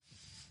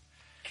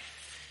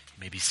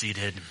You may be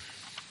seated.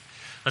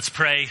 Let's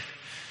pray.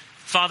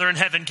 Father in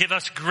heaven, give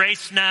us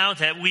grace now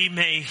that we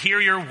may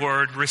hear your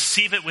word,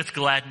 receive it with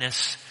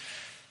gladness.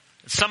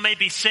 Some may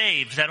be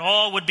saved, that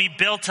all would be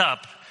built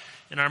up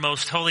in our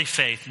most holy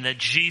faith, and that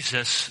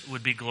Jesus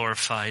would be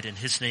glorified. In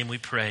his name we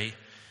pray.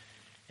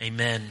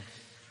 Amen.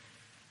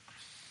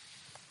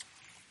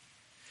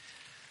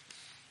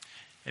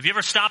 Have you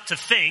ever stopped to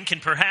think,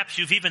 and perhaps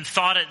you've even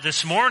thought it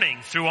this morning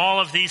through all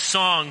of these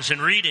songs and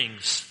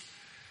readings,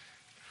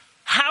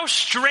 how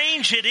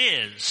strange it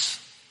is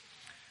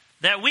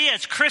that we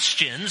as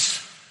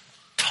Christians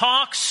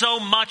talk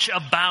so much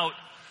about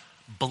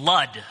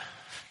blood.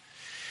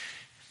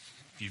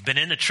 If you've been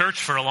in the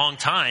church for a long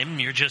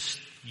time, you're just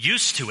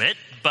used to it.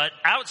 But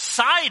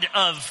outside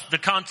of the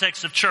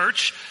context of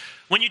church,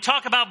 when you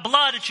talk about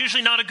blood, it's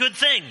usually not a good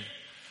thing.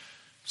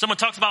 Someone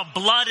talks about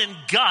blood and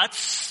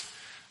guts,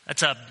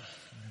 that's a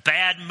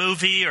bad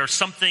movie or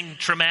something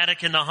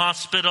traumatic in the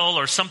hospital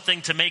or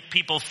something to make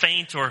people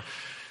faint or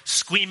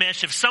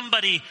squeamish. If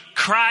somebody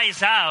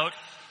cries out,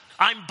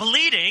 "I'm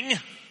bleeding,"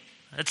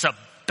 it's a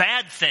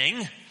bad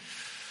thing.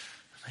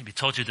 Maybe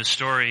told you the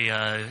story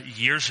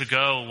years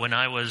ago when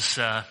I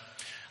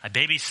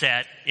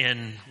babysat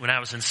when I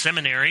was in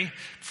seminary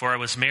before I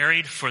was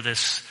married for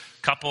this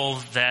couple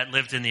that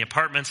lived in the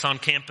apartments on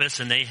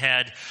campus, and they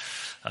had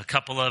a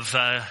couple of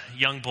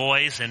young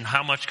boys, and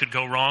how much could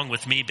go wrong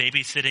with me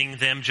babysitting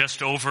them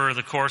just over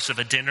the course of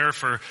a dinner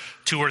for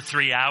 2 or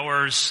 3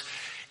 hours.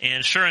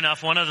 And sure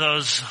enough, one of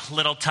those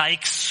little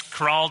tykes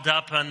crawled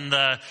up on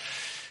the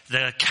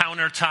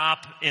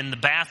countertop in the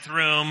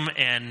bathroom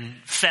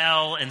and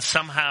fell and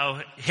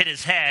somehow hit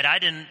his head. I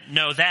didn't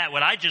know that.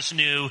 What I just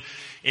knew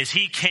is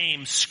he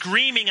came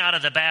screaming out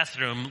of the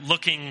bathroom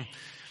looking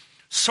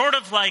sort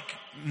of like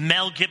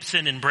Mel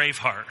Gibson in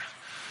Braveheart,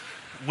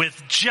 with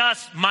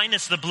just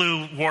minus the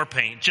blue war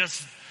paint,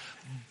 just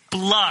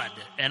blood.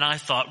 And I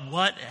thought,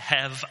 what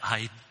have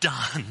I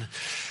done?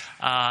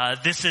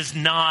 This is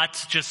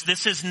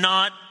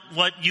not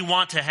what you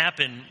want to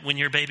happen when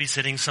you're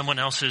babysitting someone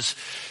else's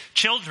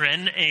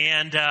children.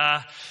 And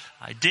I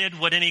did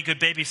what any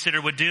good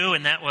babysitter would do,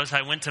 and that was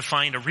I went to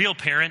find a real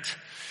parent.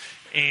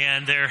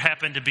 And there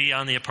happened to be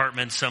on the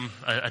apartment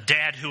a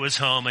dad who was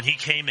home, and he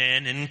came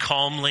in and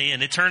calmly,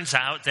 and it turns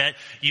out that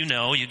you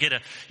get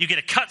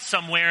a cut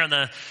somewhere on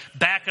the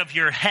back of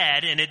your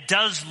head, and it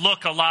does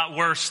look a lot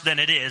worse than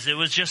it is. It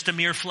was just a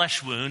mere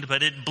flesh wound,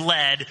 but it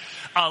bled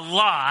a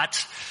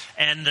lot,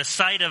 and the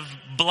sight of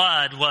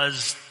blood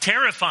was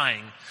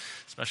terrifying,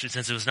 especially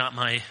since it was not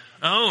my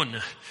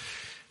own.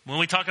 When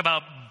we talk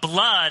about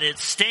blood, it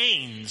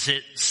stains,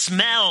 it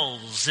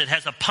smells, it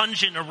has a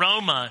pungent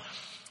aroma.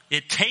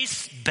 It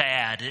tastes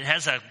bad. It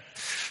has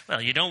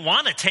you don't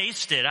want to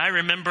taste it. I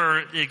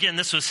remember, again,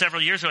 this was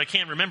several years ago. I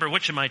can't remember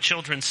which of my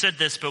children said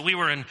this, but we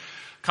were in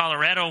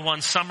Colorado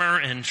one summer,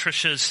 and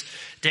Trisha's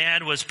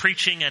dad was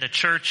preaching at a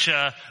church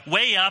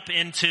way up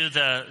into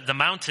the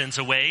mountains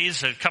a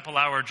ways, a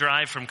couple-hour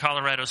drive from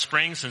Colorado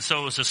Springs. And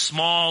so it was a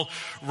small,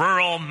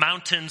 rural,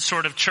 mountain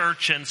sort of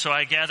church. And so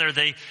I gather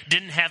they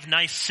didn't have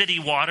nice city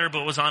water,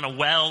 but was on a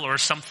well or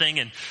something.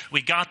 And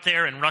we got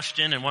there and rushed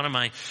in, and one of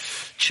my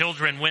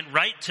children went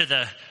right to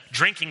the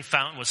drinking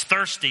fountain, was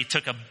thirsty,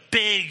 took a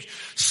big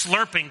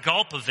slurping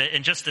gulp of it,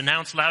 and just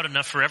announced loud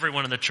enough for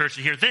everyone in the church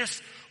to hear, "This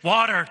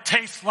water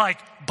tastes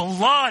like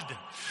blood."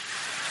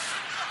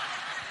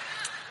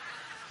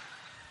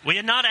 We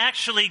had not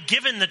actually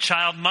given the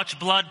child much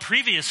blood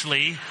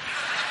previously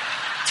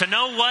to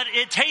know what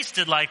it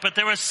tasted like, but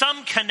there was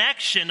some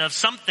connection of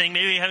something,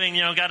 maybe having,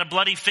 got a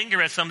bloody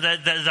finger at some,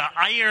 the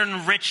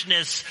iron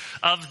richness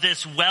of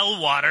this well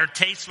water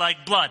tastes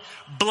like blood.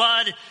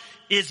 Blood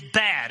is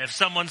bad. If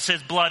someone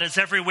says blood is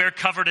everywhere,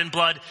 covered in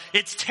blood,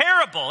 it's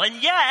terrible.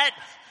 And yet,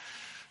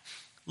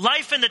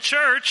 life in the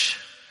church,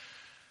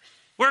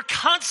 we're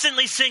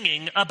constantly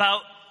singing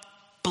about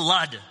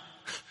blood.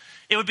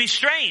 It would be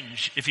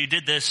strange if you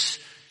did this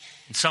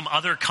in some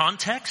other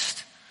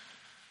context.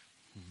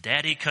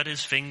 Daddy cut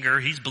his finger,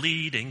 he's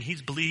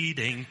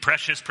bleeding,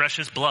 precious,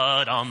 precious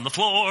blood on the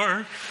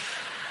floor.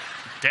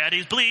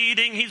 Daddy's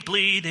bleeding, he's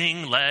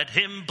bleeding, let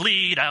him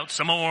bleed out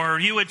some more.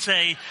 You would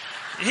say,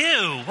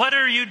 "Ew, what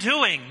are you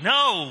doing?"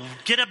 No,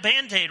 get a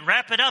Band-Aid,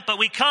 wrap it up. But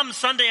we come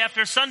Sunday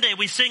after Sunday,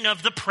 we sing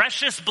of the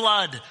precious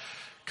blood,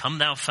 come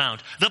thou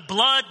fount. The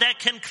blood that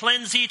can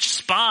cleanse each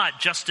spot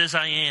just as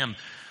I am.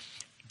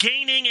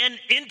 Gaining an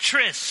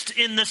interest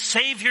in the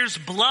Savior's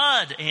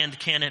blood, and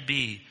can it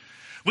be?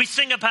 We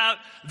sing about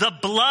the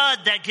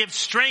blood that gives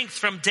strength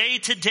from day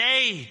to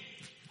day.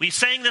 We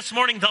sang this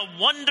morning the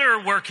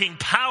wonder-working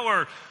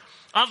power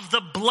of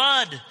the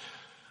blood.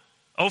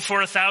 Oh,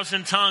 for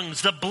 1,000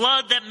 tongues, the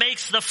blood that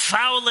makes the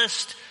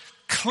foulest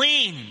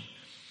clean.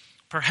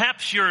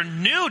 Perhaps you're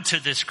new to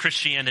this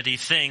Christianity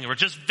thing or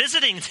just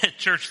visiting the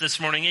church this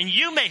morning, and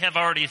you may have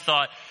already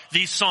thought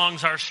these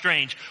songs are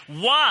strange.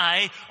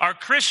 Why are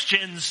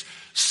Christians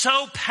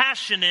so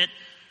passionate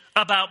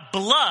about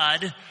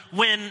blood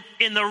when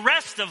in the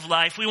rest of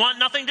life we want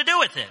nothing to do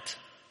with it?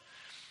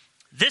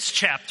 This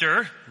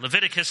chapter,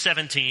 Leviticus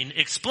 17,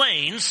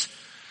 explains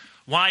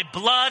why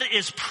blood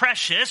is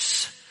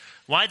precious,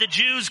 why the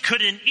Jews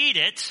couldn't eat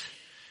it,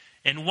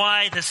 and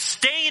why the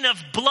stain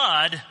of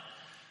blood,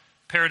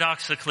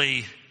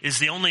 paradoxically, is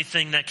the only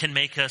thing that can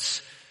make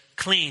us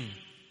clean.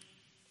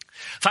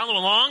 Follow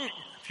along,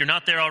 if you're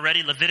not there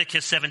already,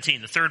 Leviticus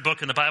 17, the third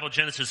book in the Bible,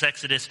 Genesis,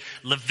 Exodus,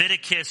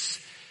 Leviticus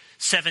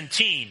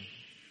 17.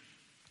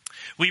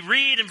 We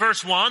read in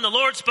verse 1, the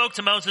Lord spoke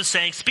to Moses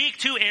saying, "Speak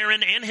to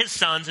Aaron and his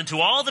sons and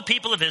to all the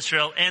people of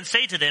Israel and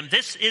say to them,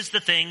 this is the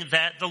thing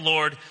that the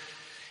Lord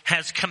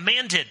has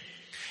commanded."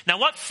 Now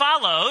what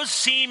follows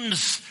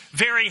seems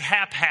very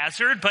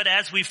haphazard, but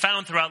as we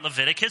found throughout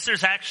Leviticus,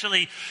 there's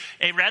actually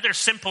a rather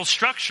simple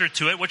structure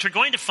to it. What you're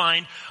going to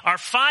find are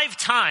 5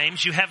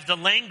 times you have the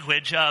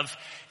language of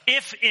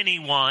if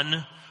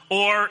anyone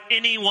or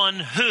anyone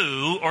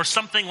who or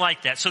something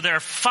like that. So there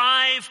are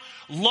 5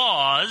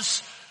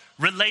 laws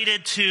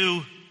related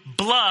to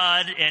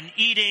blood and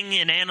eating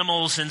in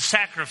animals and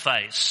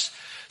sacrifice.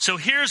 So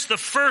here's the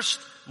first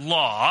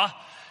law,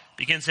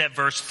 begins at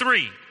verse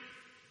 3.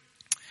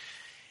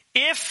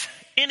 If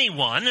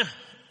anyone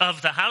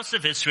of the house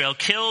of Israel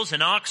kills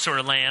an ox or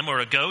a lamb or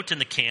a goat in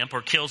the camp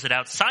or kills it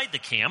outside the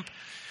camp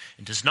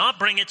and does not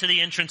bring it to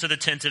the entrance of the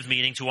tent of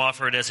meeting to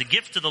offer it as a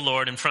gift to the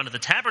Lord in front of the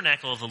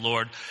tabernacle of the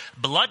Lord,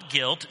 blood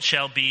guilt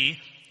shall be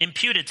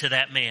imputed to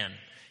that man.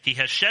 He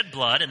has shed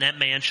blood, and that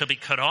man shall be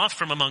cut off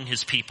from among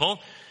his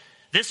people.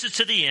 This is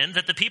to the end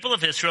that the people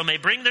of Israel may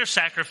bring their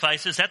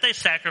sacrifices that they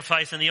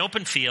sacrifice in the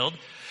open field,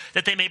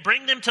 that they may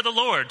bring them to the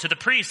Lord, to the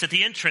priest at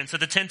the entrance of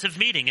the tent of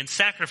meeting, and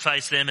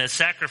sacrifice them as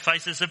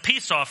sacrifices of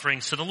peace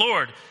offerings to the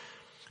Lord.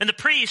 And the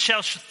priest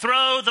shall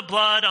throw the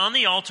blood on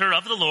the altar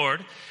of the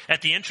Lord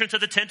at the entrance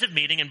of the tent of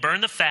meeting and burn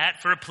the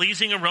fat for a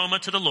pleasing aroma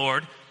to the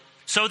Lord.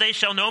 So they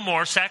shall no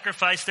more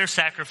sacrifice their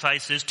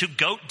sacrifices to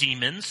goat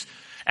demons,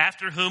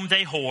 after whom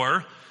they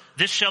whore.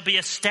 This shall be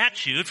a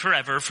statute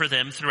forever for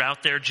them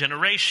throughout their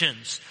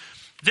generations.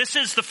 This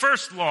is the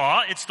first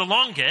law. It's the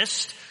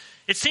longest.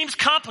 It seems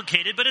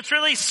complicated, but it's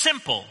really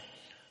simple.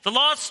 The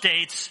law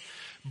states,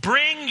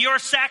 bring your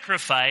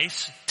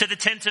sacrifice to the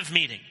tent of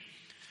meeting.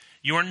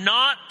 You are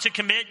not to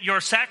commit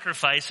your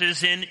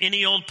sacrifices in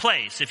any old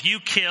place. If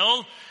you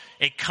kill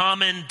a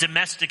common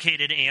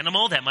domesticated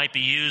animal that might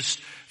be used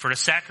for a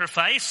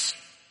sacrifice,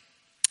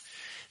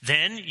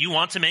 then you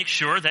want to make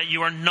sure that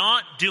you are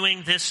not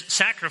doing this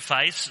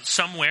sacrifice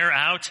somewhere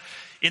out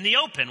in the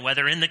open,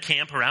 whether in the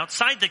camp or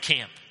outside the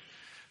camp.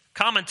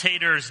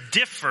 Commentators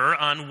differ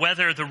on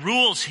whether the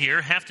rules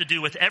here have to do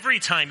with every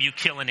time you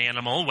kill an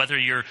animal, whether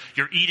you're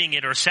eating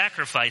it or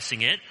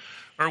sacrificing it,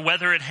 or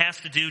whether it has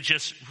to do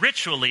just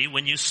ritually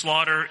when you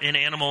slaughter an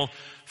animal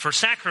for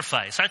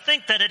sacrifice. I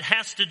think that it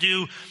has to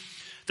do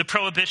the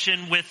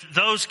prohibition with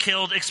those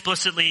killed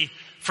explicitly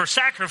for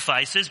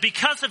sacrifices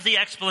because of the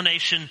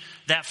explanation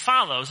that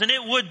follows. And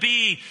it would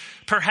be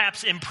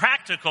perhaps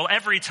impractical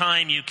every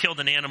time you killed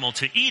an animal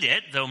to eat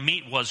it, though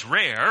meat was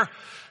rare,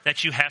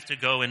 that you have to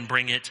go and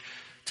bring it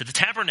to the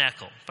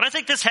tabernacle. But I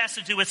think this has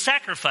to do with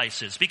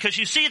sacrifices because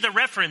you see the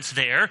reference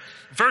there,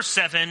 verse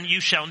 7, you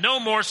shall no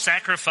more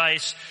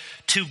sacrifice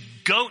to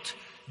goat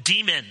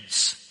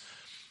demons.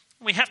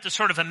 We have to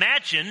sort of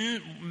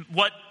imagine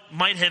what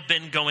might have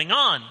been going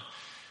on.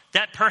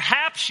 That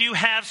perhaps you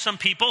have some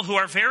people who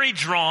are very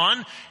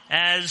drawn,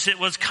 as it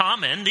was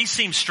common. These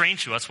seem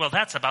strange to us. Well,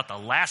 that's about the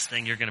last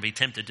thing you're going to be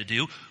tempted to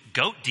do,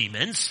 goat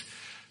demons.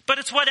 But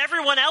it's what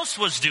everyone else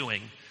was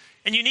doing.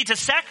 And you need to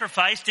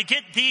sacrifice to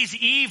get these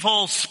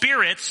evil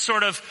spirits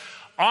sort of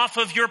off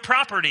of your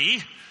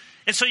property.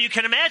 And so you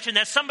can imagine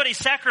that somebody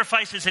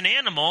sacrifices an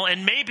animal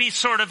and maybe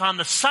sort of on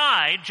the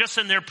side, just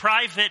in their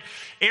private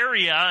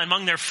area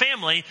among their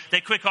family, they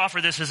quick offer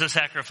this as a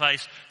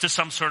sacrifice to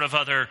some sort of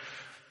other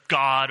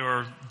god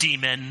or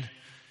demon.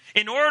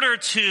 In order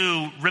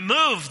to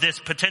remove this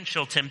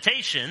potential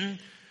temptation,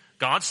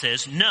 God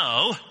says,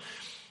 no,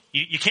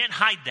 you can't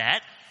hide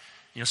that.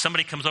 You know,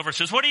 somebody comes over and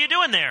says, what are you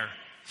doing there?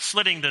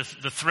 Slitting the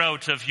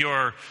throat of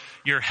your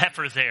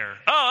heifer there.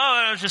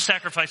 Oh, I was just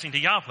sacrificing to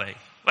Yahweh.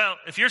 Well,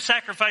 if you're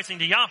sacrificing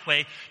to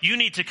Yahweh, you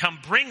need to come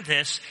bring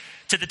this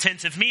to the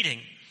tent of meeting.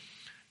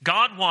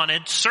 God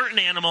wanted certain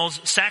animals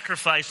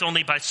sacrificed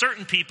only by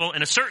certain people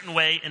in a certain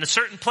way in a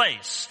certain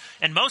place.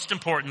 And most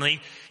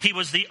importantly, he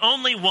was the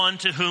only one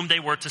to whom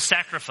they were to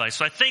sacrifice.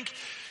 So I think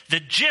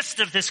the gist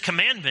of this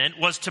commandment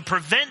was to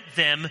prevent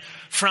them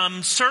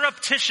from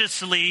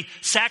surreptitiously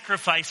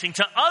sacrificing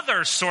to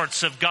other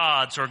sorts of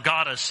gods or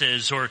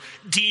goddesses or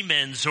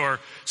demons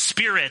or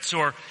spirits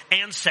or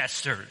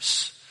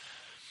ancestors.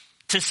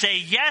 To say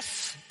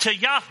yes to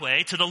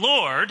Yahweh, to the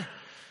Lord,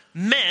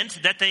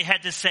 meant that they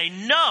had to say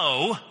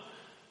no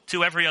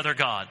to every other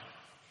god.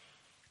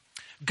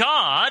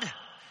 God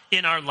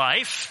in our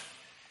life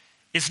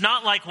is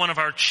not like one of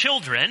our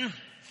children.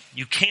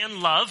 You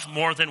can love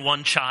more than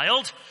one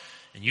child,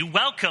 and you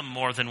welcome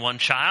more than one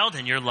child,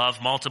 and your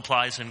love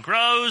multiplies and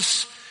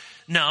grows.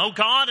 No,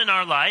 God in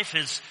our life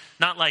is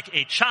not like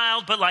a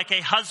child, but like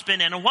a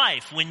husband and a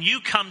wife. When you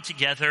come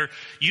together,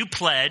 you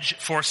pledge,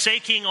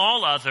 forsaking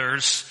all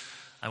others,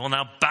 I will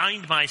now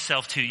bind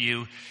myself to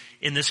you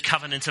in this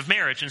covenant of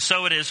marriage. And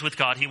so it is with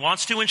God. He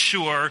wants to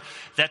ensure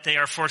that they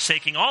are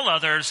forsaking all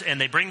others and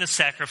they bring the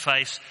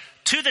sacrifice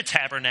to the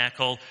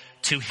tabernacle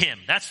to him.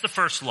 That's the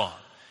first law.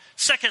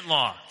 Second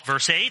law,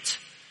 verse 8.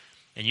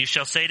 And you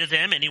shall say to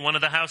them, any one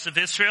of the house of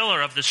Israel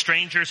or of the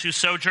strangers who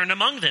sojourn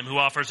among them who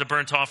offers a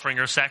burnt offering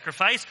or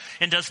sacrifice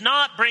and does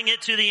not bring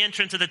it to the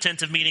entrance of the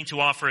tent of meeting to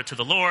offer it to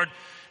the Lord,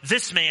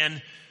 this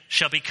man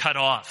shall be cut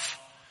off.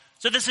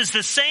 So this is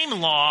the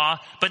same law,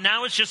 but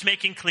now it's just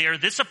making clear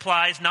this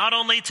applies not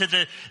only to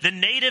the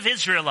native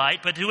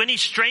Israelite, but to any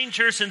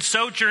strangers and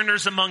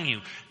sojourners among you.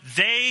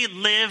 They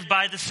live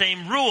by the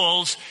same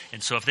rules,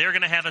 and so if they're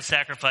going to have a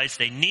sacrifice,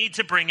 they need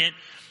to bring it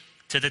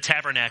to the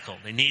tabernacle.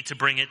 They need to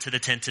bring it to the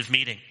tent of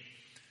meeting.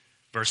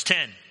 Verse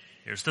 10,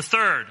 here's the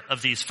third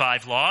of these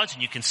 5 laws,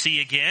 and you can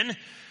see again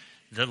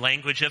the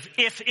language of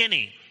if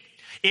any.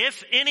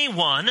 If any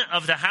one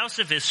of the house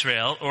of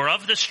Israel or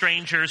of the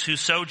strangers who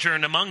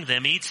sojourn among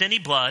them eats any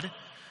blood,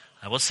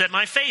 I will set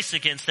my face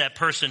against that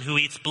person who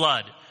eats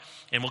blood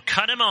and will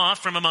cut him off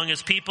from among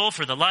his people,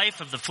 for the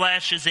life of the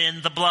flesh is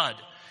in the blood.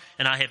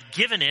 And I have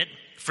given it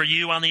for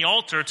you on the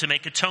altar to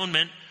make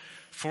atonement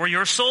for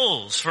your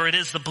souls, for it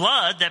is the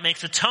blood that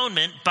makes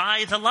atonement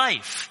by the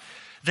life.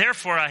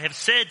 Therefore I have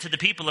said to the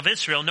people of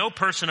Israel, no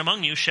person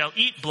among you shall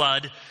eat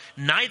blood,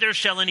 neither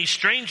shall any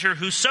stranger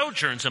who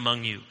sojourns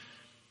among you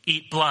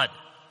eat blood.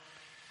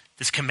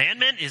 This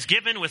commandment is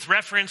given with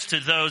reference to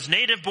those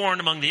native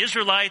born among the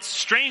Israelites,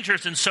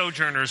 strangers and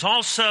sojourners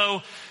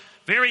also.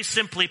 Very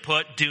simply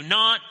put, do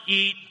not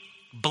eat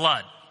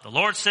blood. The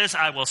Lord says,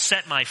 I will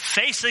set my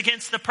face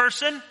against the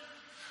person.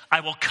 I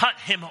will cut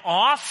him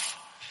off.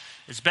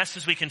 As best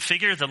as we can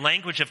figure, the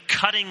language of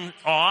cutting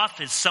off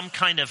is some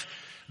kind of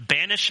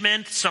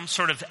banishment, some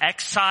sort of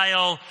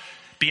exile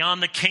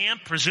beyond the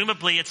camp.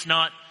 Presumably it's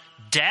not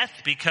death,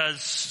 because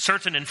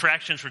certain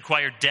infractions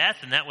require death,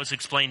 and that was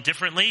explained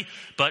differently.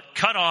 But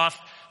cut off,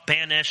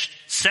 banished,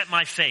 set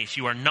my face.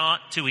 You are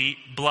not to eat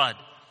blood.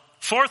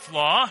 Fourth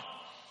law,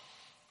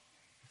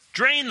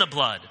 drain the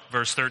blood.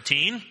 Verse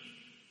 13.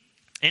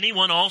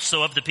 Anyone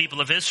also of the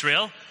people of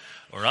Israel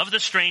or of the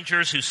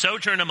strangers who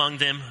sojourn among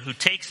them, who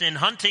takes in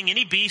hunting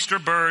any beast or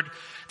bird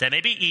that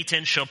may be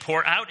eaten, shall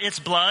pour out its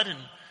blood and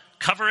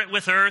cover it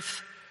with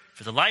earth.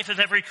 For the life of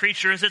every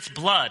creature is its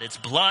blood. Its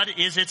blood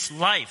is its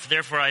life.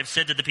 Therefore I have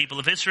said to the people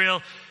of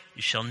Israel,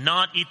 you shall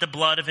not eat the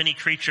blood of any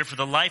creature, for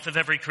the life of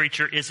every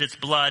creature is its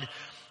blood.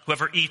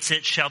 Whoever eats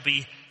it shall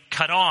be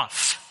cut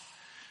off.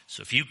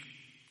 So if you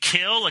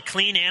kill a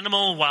clean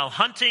animal while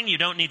hunting, you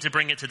don't need to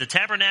bring it to the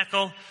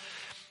tabernacle.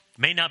 It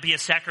may not be a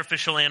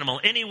sacrificial animal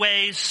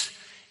anyways,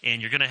 and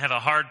you're going to have a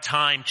hard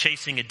time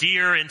chasing a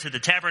deer into the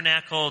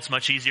tabernacle. It's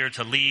much easier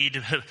to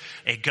lead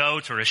a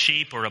goat or a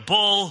sheep or a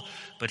bull.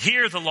 But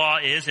here the law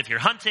is, if you're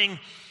hunting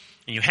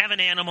and you have an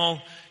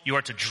animal, you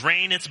are to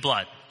drain its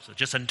blood. So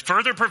just a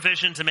further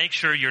provision to make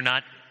sure you're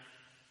not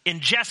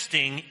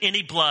ingesting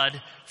any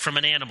blood from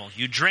an animal.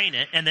 You drain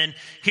it. And then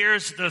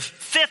here's the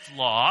fifth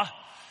law,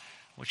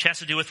 which has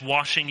to do with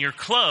washing your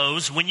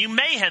clothes when you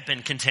may have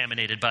been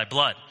contaminated by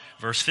blood.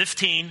 Verse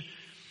 15,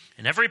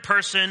 and every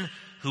person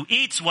who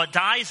eats what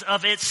dies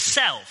of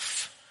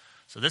itself.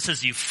 So this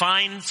is, you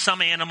find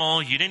some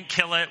animal, you didn't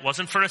kill it,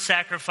 wasn't for a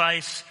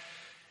sacrifice.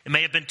 It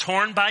may have been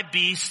torn by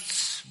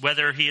beasts.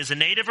 Whether he is a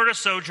native or a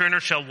sojourner,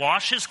 shall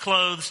wash his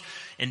clothes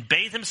and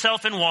bathe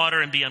himself in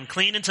water and be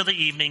unclean until the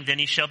evening, then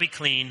he shall be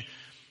clean.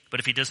 But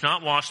if he does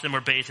not wash them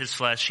or bathe his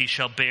flesh, he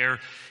shall bear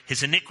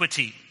his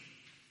iniquity.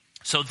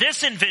 So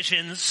this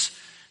envisions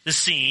the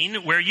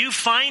scene where you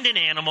find an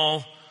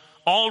animal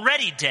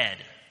already dead.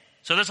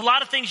 So there's a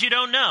lot of things you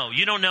don't know.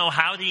 You don't know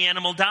how the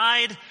animal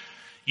died.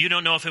 You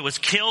don't know if it was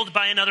killed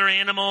by another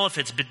animal, if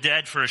it's been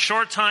dead for a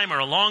short time or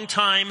a long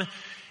time.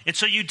 And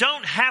so you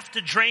don't have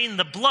to drain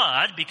the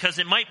blood because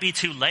it might be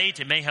too late.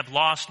 It may have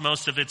lost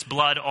most of its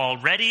blood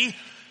already.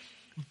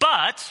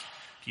 But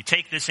if you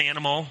take this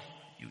animal,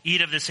 you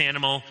eat of this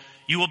animal,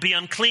 you will be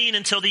unclean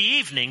until the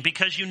evening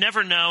because you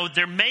never know.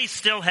 There may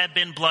still have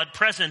been blood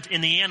present in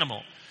the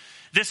animal.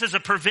 This is a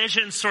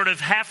provision sort of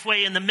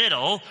halfway in the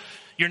middle.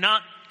 You're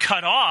not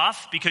cut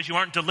off because you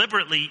aren't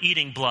deliberately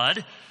eating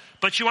blood,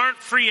 but you aren't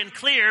free and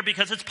clear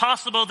because it's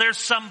possible there's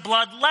some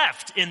blood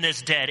left in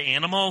this dead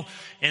animal.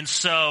 And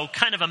so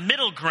kind of a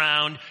middle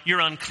ground,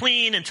 you're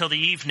unclean until the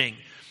evening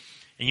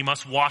and you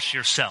must wash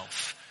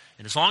yourself.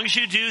 And as long as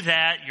you do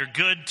that, you're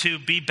good to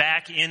be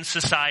back in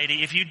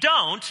society. If you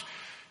don't,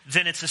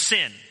 then it's a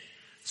sin.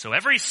 So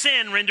every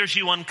sin renders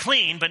you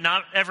unclean, but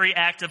not every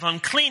act of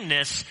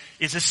uncleanness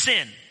is a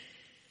sin.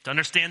 To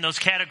understand those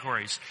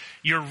categories.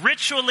 You're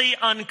ritually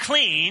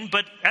unclean,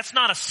 but that's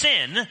not a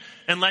sin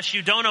unless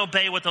you don't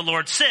obey what the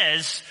Lord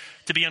says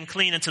to be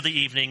unclean until the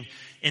evening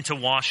and to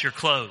wash your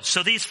clothes.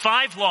 So these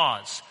 5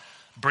 laws,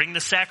 bring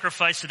the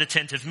sacrifice to the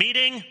tent of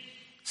meeting,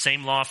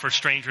 same law for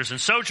strangers and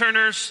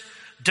sojourners,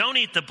 don't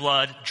eat the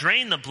blood,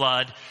 drain the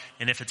blood,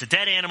 and if it's a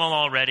dead animal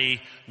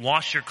already,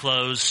 wash your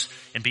clothes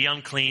and be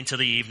unclean till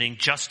the evening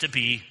just to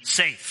be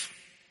safe.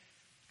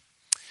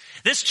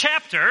 This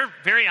chapter,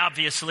 very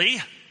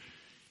obviously,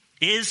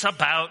 is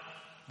about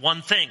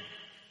one thing.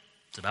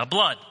 It's about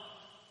blood.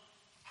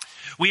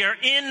 We are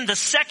in the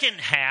second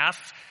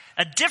half,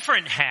 a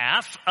different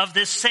half of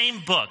this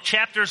same book.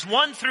 Chapters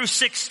 1 through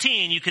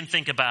 16 you can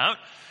think about.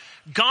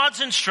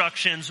 God's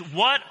instructions,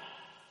 what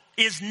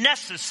is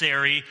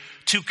necessary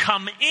to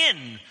come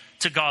in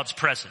to God's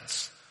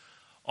presence.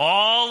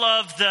 All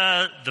of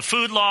the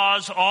food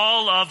laws,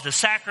 all of the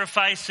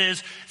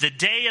sacrifices, the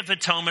Day of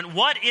Atonement,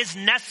 what is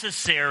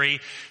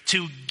necessary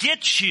to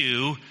get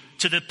you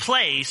to the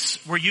place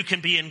where you can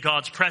be in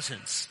God's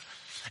presence.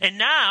 And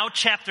now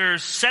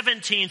chapters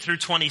 17 through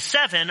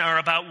 27 are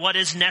about what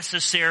is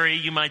necessary,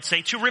 you might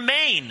say, to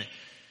remain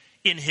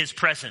in his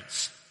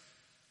presence.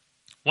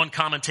 One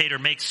commentator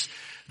makes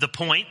the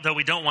point, though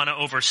we don't want to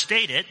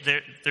overstate it,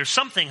 there's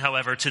something,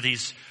 however, to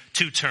these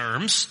two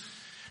terms,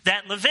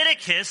 that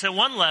Leviticus at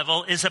one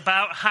level is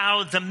about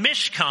how the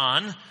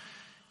Mishkan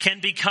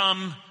can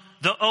become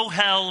the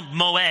Ohel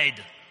Moed.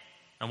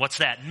 And what's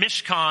that?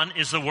 Mishkan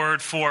is the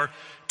word for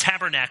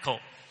tabernacle.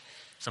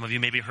 Some of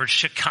you maybe heard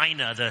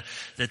Shekinah,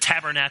 the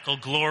tabernacle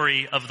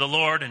glory of the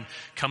Lord, and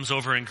comes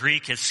over in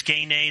Greek as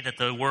skene, that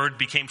the word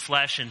became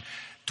flesh and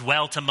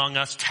dwelt among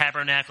us,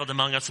 tabernacled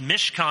among us.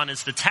 Mishkan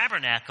is the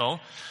tabernacle,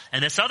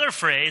 and this other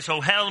phrase,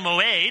 Ohel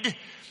Moed,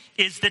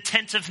 is the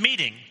tent of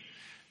meeting.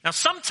 Now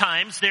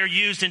sometimes they're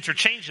used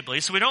interchangeably,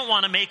 so we don't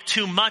want to make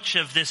too much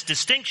of this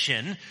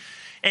distinction,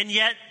 and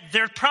yet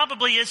there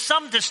probably is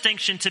some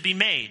distinction to be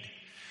made.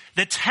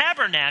 The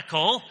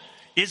tabernacle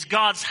is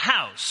God's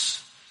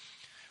house,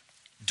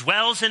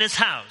 dwells in his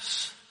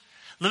house.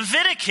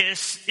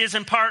 Leviticus is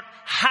in part,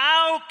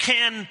 how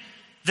can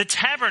the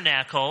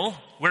tabernacle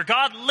where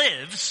God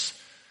lives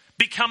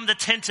become the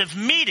tent of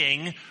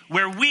meeting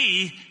where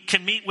we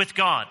can meet with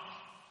God?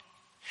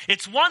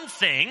 It's one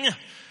thing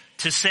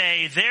to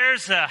say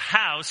there's a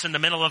house in the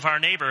middle of our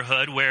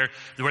neighborhood where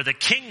the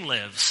king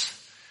lives.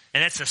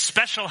 And it's a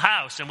special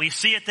house, and we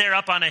see it there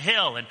up on a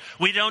hill, and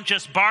we don't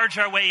just barge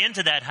our way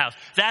into that house.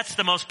 That's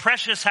the most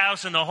precious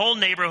house in the whole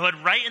neighborhood,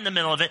 right in the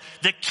middle of it.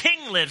 The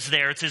king lives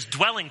there. It's his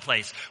dwelling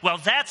place. Well,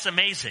 that's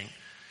amazing.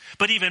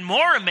 But even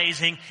more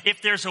amazing,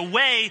 if there's a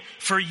way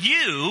for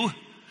you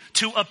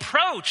to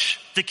approach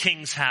the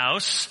king's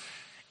house,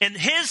 and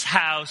his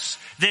house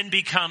then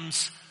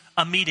becomes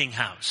a meeting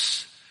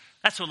house.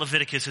 That's what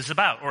Leviticus is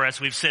about. Or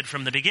as we've said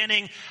from the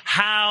beginning,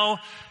 how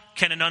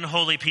can an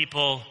unholy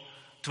people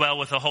dwell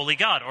with a holy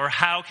God? Or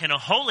how can a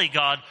holy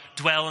God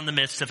dwell in the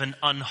midst of an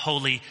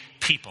unholy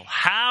people?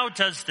 How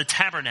does the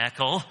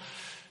tabernacle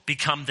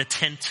become the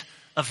tent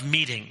of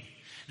meeting?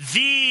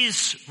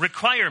 These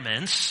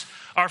requirements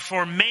are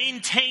for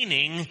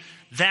maintaining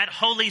that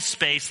holy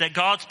space that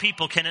God's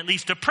people can at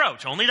least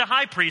approach. Only the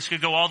high priest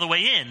could go all the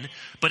way in,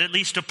 but at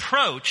least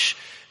approach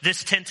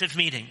this tent of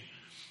meeting.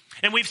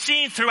 And we've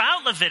seen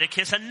throughout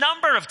Leviticus a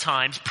number of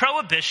times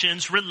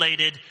prohibitions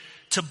related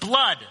to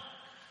blood.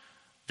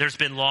 There's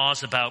been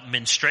laws about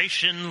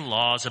menstruation,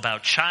 laws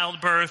about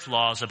childbirth,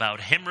 laws about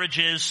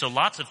hemorrhages, so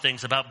lots of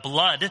things about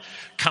blood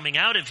coming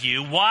out of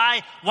you.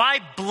 Why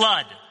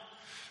blood?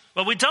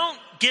 Well, we don't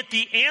get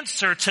the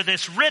answer to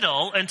this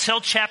riddle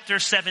until chapter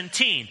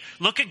 17.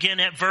 Look again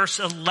at verse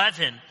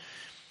 11.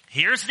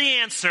 Here's the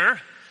answer.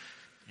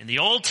 In the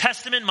Old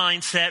Testament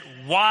mindset,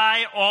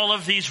 why all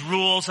of these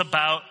rules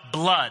about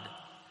blood?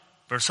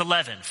 Verse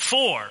 11,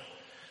 for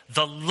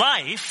the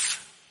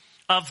life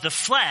of the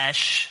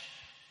flesh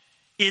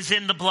is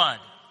in the blood.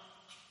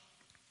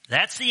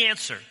 That's the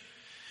answer.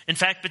 In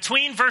fact,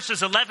 between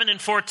verses 11 and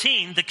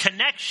 14, the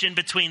connection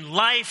between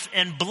life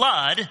and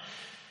blood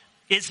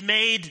is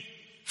made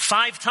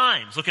 5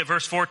 times. Look at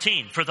verse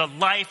 14. For the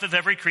life of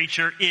every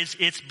creature is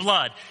its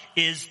blood.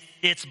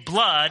 Its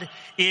blood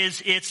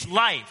is its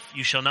life.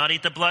 You shall not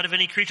eat the blood of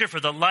any creature, for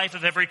the life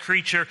of every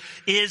creature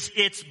is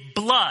its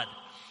blood.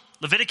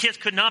 Leviticus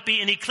could not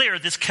be any clearer.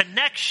 This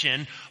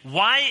connection,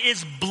 why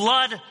is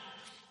blood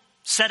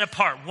set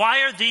apart?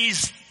 Why are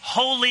these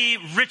holy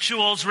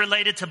rituals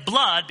related to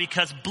blood?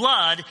 Because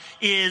blood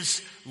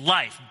is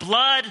life.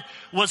 Blood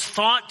was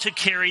thought to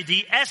carry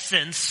the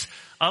essence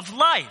of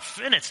life.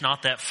 And it's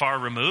not that far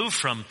removed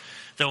from,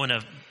 though in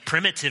a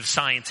primitive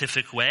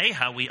scientific way,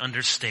 how we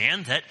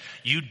understand that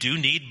you do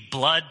need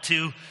blood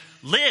to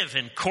live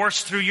and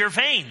course through your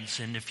veins.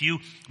 And if you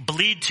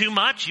bleed too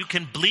much, you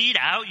can bleed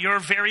out your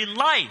very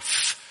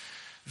life.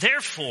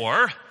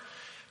 Therefore,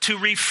 to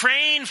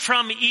refrain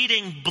from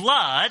eating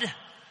blood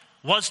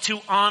was to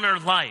honor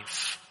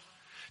life.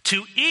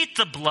 To eat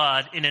the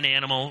blood in an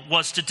animal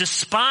was to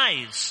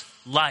despise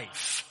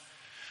life.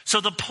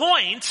 So the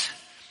point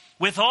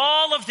with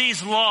all of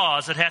these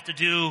laws that have to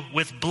do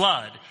with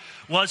blood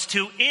was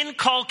to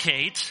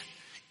inculcate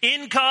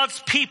in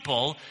God's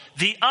people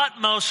the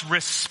utmost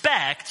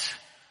respect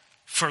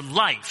for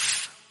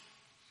life.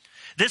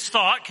 This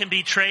thought can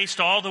be traced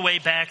all the way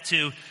back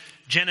to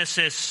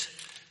Genesis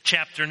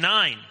chapter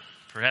 9.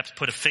 Perhaps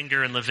put a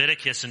finger in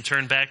Leviticus and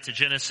turn back to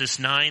Genesis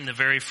 9, the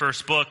very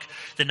first book,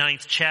 the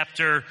 9th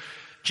chapter,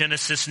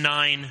 Genesis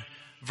 9,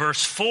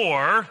 verse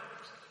 4.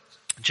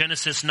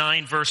 Genesis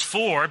 9, verse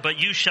 4, but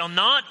you shall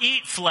not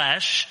eat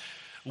flesh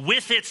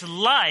with its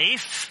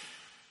life,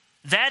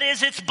 that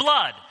is its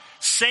blood.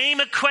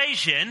 Same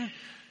equation.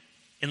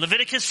 In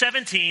Leviticus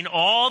 17,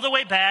 all the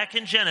way back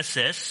in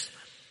Genesis,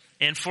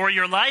 and for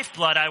your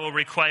lifeblood I will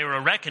require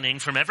a reckoning.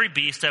 From every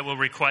beast I will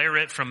require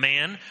it. From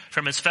man,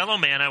 from his fellow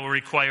man I will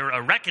require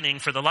a reckoning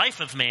for the life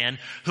of man.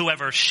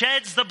 Whoever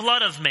sheds the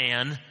blood of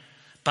man,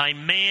 by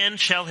man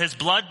shall his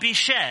blood be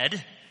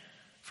shed.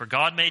 For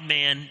God made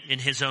man in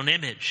his own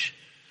image.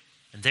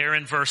 And there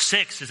in verse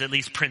 6 is at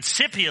least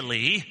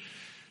principially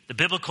the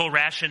biblical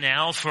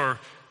rationale for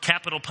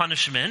capital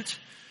punishment.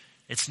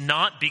 It's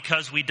not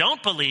because we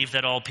don't believe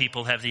that all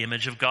people have the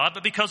image of God,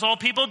 but because all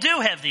people do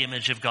have the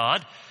image of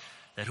God.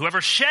 That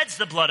whoever sheds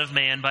the blood of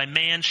man, by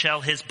man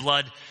shall his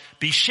blood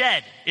be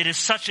shed. It is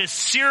such a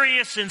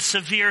serious and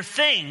severe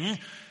thing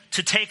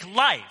to take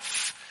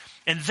life.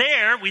 And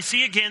there we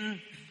see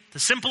again the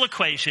simple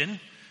equation.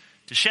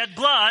 To shed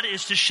blood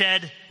is to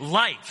shed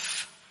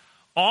life.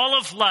 All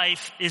of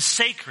life is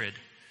sacred.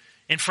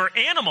 And for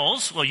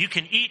animals, well, you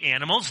can eat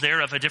animals.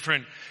 They're of a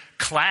different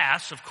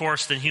class, of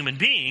course, than human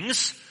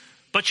beings.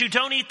 But you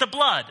don't eat the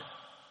blood.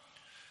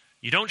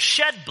 You don't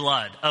shed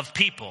blood of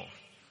people.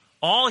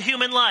 All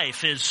human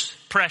life is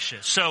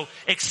precious. So,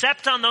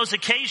 except on those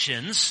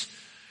occasions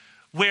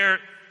where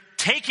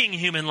taking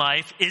human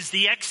life is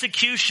the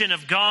execution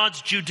of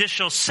God's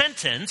judicial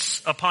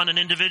sentence upon an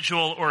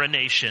individual or a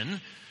nation,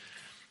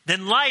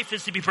 then life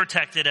is to be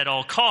protected at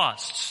all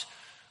costs.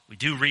 We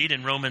do read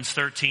in Romans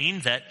 13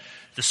 that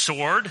the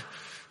sword,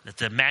 that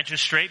the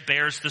magistrate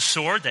bears the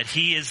sword, that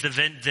he is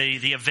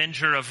the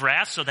avenger of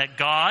wrath, so that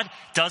God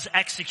does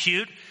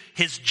execute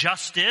his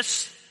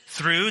justice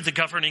through the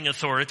governing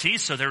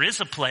authorities. So there is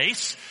a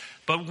place.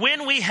 But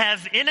when we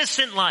have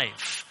innocent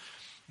life,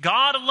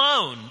 God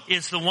alone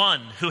is the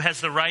one who has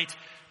the right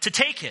to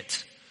take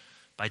it.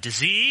 By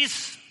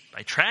disease,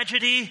 by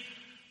tragedy,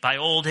 by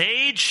old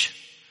age,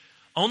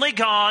 only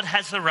God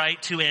has the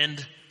right to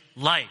end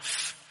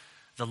life.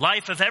 The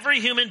life of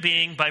every human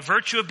being, by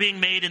virtue of being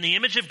made in the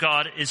image of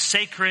God, is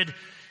sacred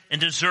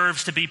and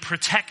deserves to be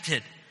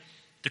protected.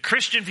 The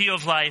Christian view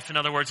of life, in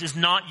other words, is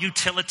not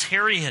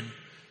utilitarian.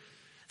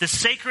 The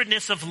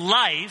sacredness of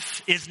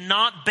life is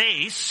not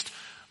based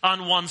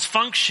on one's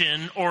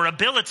function or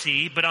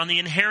ability, but on the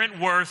inherent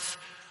worth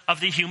of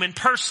the human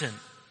person.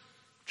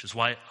 Which is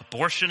why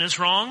abortion is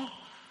wrong,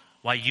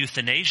 why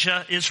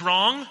euthanasia is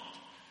wrong.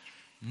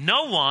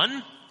 No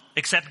one,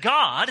 except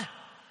God,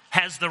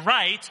 has the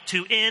right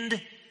to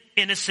end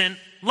innocent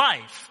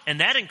life.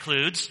 And that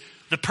includes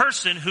the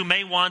person who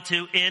may want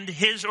to end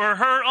his or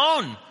her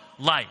own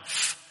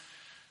life.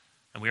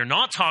 And we are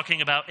not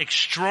talking about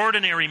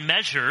extraordinary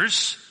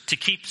measures to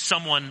keep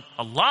someone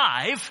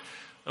alive.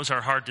 Those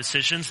are hard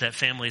decisions that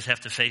families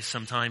have to face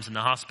sometimes in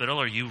the hospital,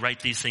 or you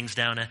write these things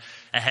down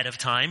ahead of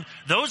time.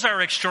 Those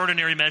are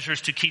extraordinary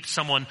measures to keep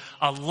someone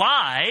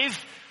alive.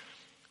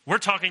 We're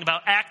talking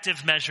about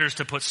active measures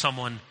to put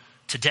someone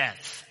to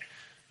death.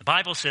 The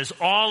Bible says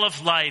all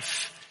of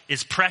life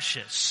is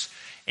precious.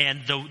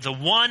 And the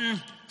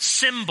one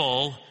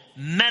symbol,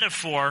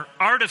 metaphor,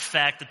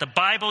 artifact that the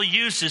Bible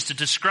uses to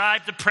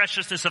describe the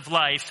preciousness of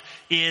life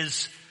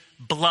is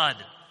blood.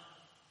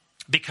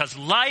 Because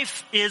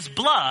life is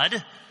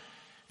blood,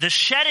 the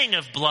shedding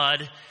of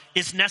blood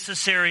is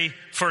necessary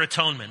for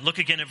atonement. Look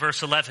again at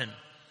verse 11.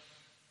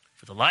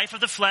 For the life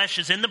of the flesh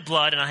is in the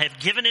blood, and I have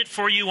given it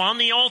for you on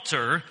the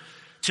altar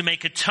to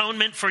make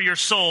atonement for your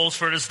souls,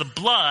 for it is the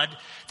blood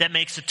that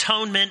makes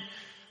atonement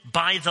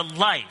by the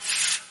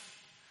life.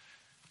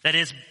 That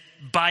is,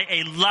 by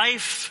a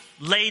life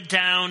laid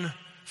down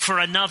for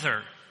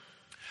another.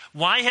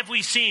 Why have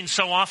we seen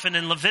so often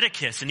in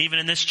Leviticus and even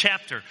in this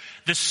chapter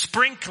the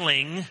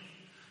sprinkling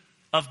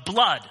of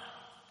blood?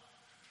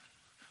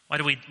 Why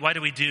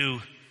do we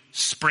do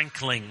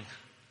sprinkling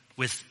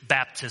with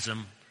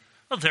baptism?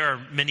 Well, there are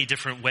many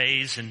different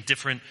ways, and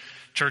different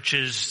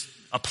churches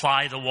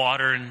apply the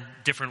water in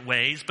different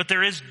ways, but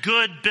there is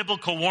good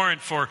biblical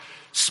warrant for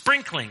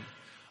sprinkling.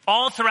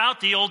 All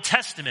throughout the Old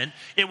Testament,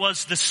 it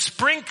was the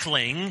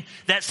sprinkling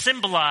that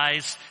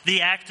symbolized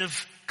the act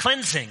of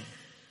cleansing.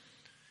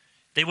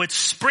 They would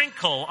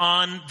sprinkle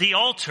on the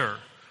altar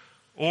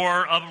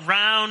or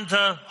around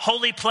the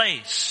holy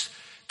place.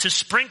 To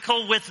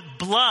sprinkle with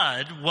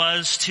blood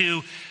was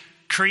to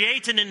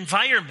create an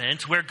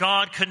environment where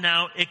God could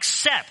now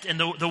accept, and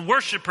the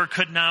worshiper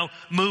could now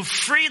move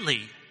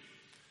freely.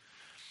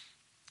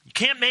 You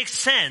can't make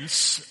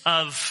sense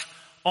of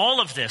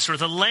all of this, or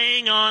the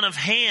laying on of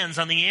hands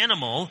on the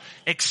animal,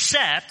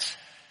 except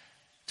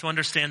to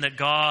understand that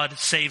God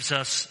saves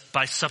us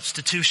by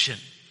substitution.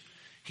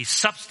 He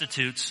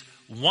substitutes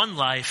one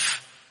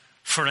life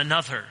for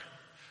another.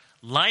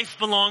 Life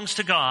belongs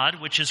to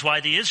God, which is why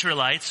the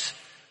Israelites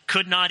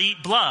could not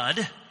eat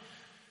blood.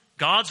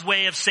 God's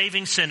way of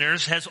saving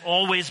sinners has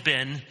always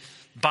been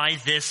by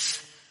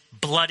this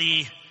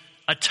bloody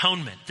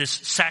atonement, this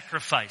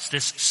sacrifice,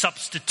 this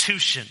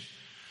substitution.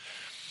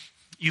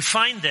 You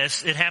find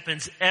this, it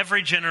happens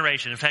every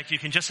generation. In fact, you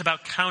can just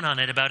about count on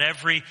it. About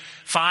every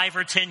 5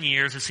 or 10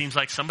 years, it seems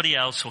like somebody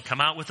else will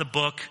come out with a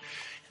book,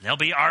 and they'll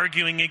be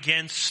arguing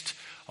against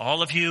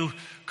all of you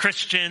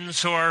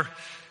Christians or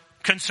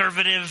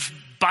conservative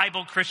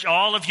Bible Christian,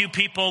 all of you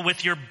people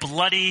with your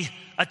bloody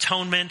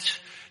atonement,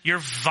 your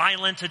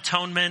violent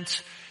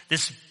atonement,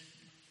 this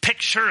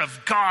picture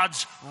of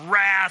God's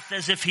wrath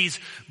as if he's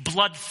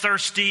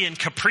bloodthirsty and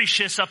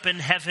capricious up in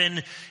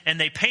heaven. And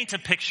they paint a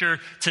picture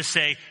to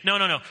say,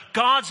 no.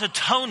 God's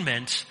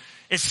atonement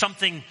is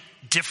something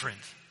different.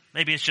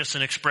 Maybe it's just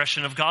an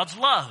expression of God's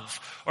love.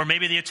 Or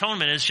maybe the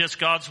atonement is just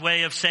God's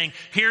way of saying,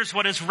 here's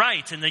what is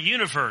right in the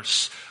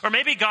universe. Or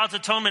maybe God's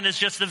atonement is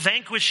just the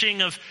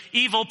vanquishing of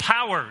evil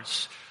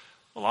powers.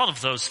 Well, all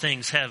of those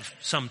things have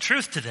some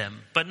truth to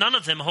them, but none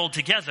of them hold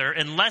together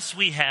unless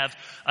we have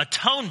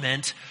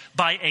atonement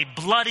by a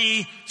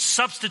bloody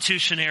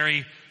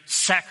substitutionary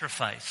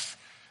sacrifice.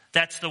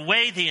 That's the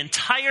way the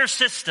entire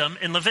system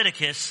in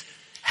Leviticus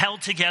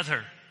held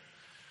together.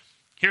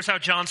 Here's how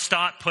John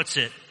Stott puts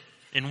it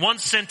in one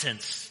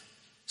sentence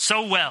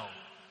so well.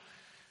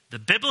 The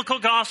biblical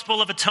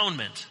gospel of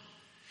atonement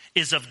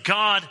is of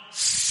God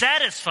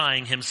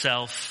satisfying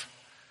himself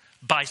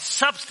by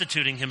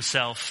substituting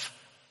himself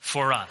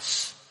for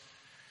us.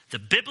 The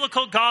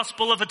biblical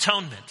gospel of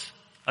atonement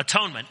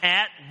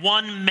at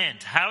one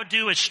meant. How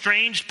do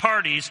estranged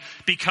parties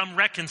become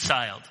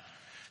reconciled?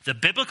 The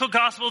biblical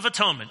gospel of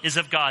atonement is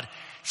of God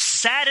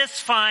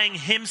satisfying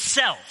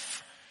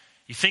himself.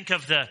 You think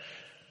of the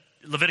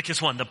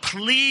Leviticus 1, the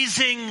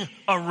pleasing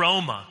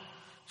aroma.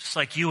 Just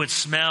like you would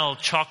smell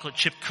chocolate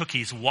chip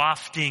cookies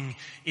wafting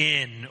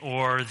in,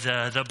 or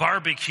the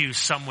barbecue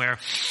somewhere.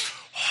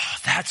 Oh,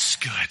 that's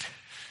good.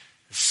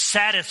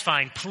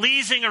 Satisfying,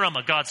 pleasing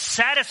aroma. God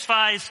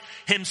satisfies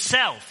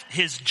himself,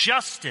 his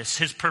justice,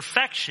 his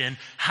perfection.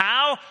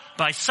 How?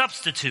 By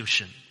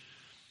substitution.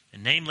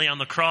 And namely on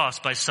the cross,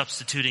 by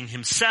substituting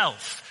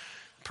himself,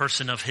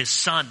 person of his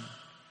Son.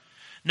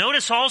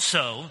 Notice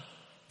also,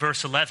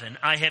 verse 11,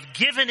 I have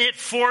given it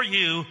for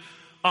you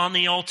on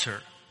the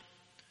altar.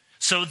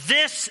 So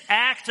this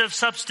act of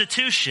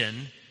substitution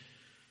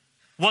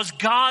was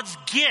God's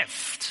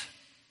gift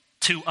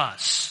to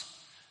us.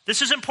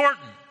 This is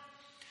important.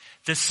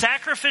 The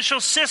sacrificial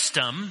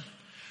system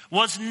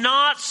was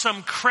not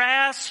some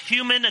crass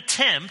human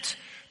attempt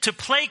to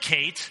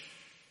placate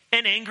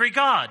an angry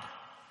God.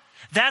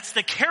 That's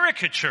the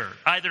caricature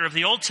either of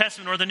the Old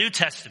Testament or the New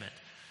Testament.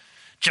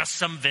 Just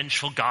some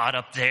vengeful God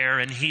up there,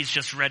 and he's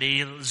just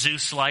ready,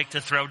 Zeus-like,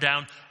 to throw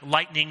down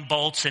lightning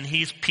bolts, and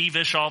he's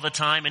peevish all the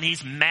time, and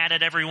he's mad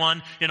at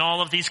everyone, and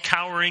all of these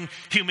cowering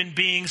human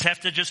beings have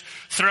to just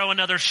throw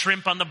another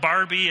shrimp on the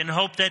Barbie and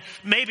hope that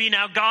maybe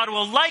now God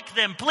will like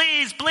them.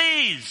 Please,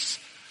 please.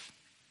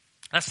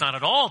 That's not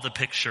at all the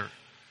picture.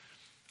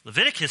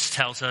 Leviticus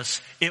tells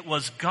us it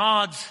was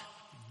God's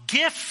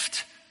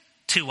gift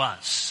to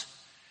us.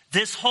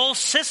 This whole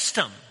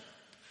system.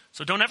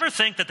 So don't ever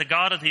think that the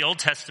God of the Old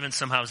Testament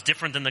somehow is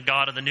different than the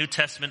God of the New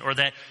Testament, or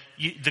that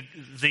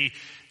the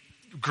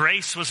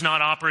grace was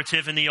not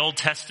operative in the Old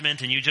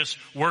Testament and you just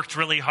worked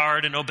really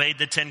hard and obeyed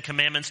the Ten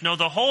Commandments. No,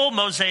 the whole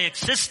Mosaic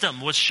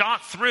system was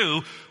shot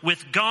through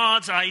with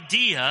God's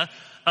idea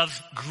of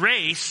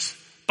grace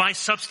by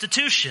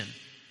substitution.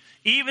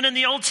 Even in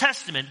the Old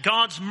Testament,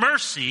 God's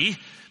mercy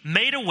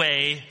made a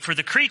way for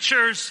the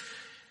creatures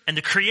and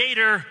the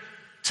Creator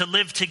to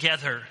live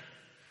together.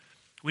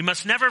 We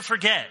must never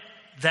forget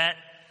that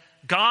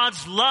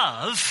God's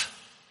love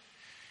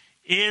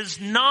is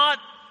not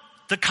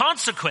the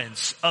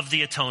consequence of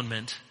the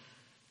atonement,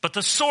 but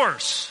the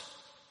source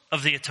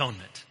of the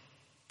atonement.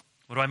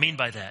 What do I mean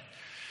by that?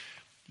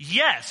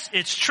 Yes,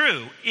 it's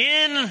true.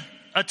 In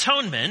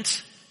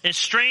atonement,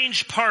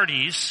 estranged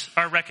parties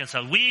are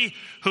reconciled. We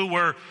who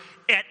were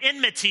at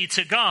enmity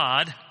to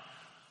God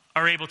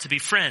are able to be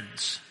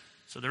friends.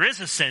 So there is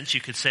a sense,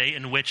 you could say,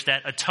 in which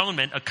that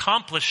atonement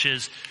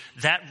accomplishes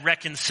that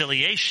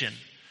reconciliation.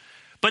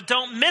 But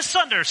don't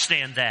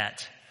misunderstand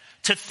that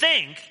to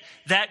think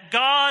that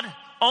God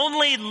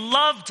only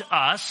loved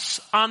us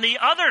on the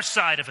other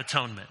side of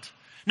atonement.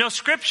 No,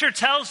 Scripture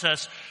tells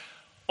us,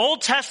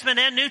 Old Testament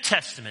and New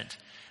Testament,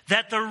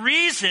 that the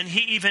reason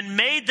he even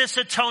made this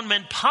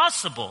atonement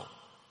possible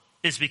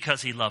is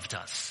because he loved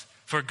us.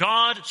 For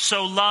God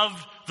so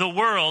loved the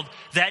world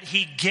that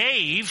he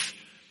gave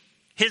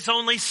his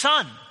only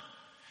Son.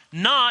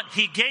 Not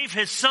he gave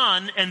his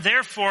Son and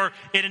therefore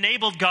it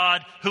enabled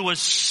God, who was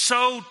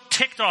so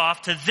ticked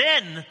off, to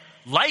then,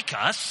 like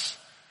us,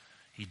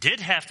 he did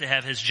have to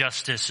have his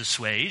justice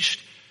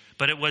assuaged,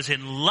 but it was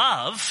in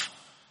love.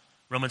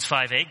 Romans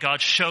 5:8, God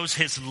shows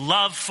his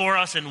love for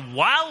us, and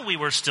while we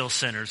were still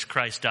sinners,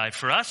 Christ died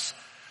for us.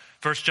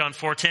 1 John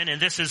 4:10,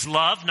 and this is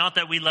love, not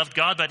that we loved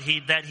God, but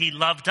that he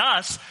loved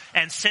us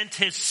and sent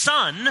his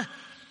Son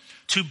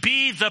to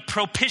be the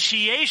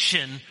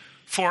propitiation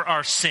for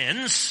our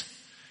sins.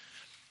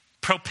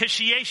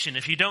 Propitiation,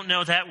 if you don't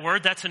know that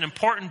word, that's an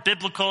important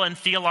biblical and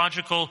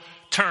theological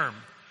term.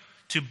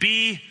 To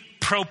be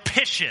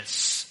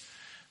propitious.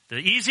 The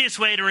easiest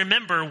way to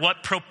remember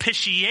what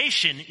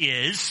propitiation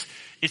is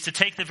to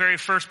take the very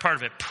first part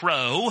of it,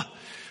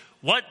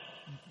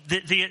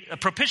 the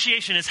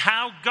propitiation is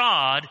how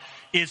God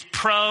is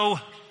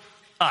pro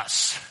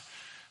us.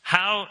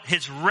 How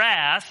his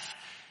wrath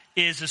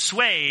is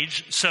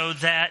assuaged so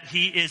that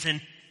he is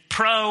in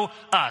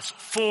pro-us,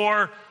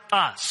 for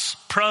us,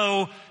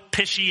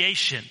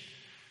 propitiation.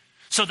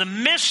 So the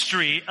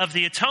mystery of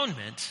the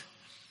atonement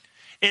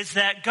is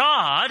that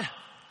God,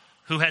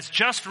 who has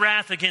just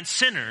wrath against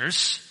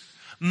sinners,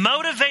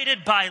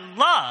 motivated by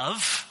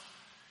love,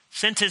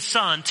 sent his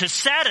Son to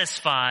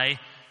satisfy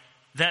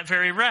that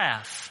very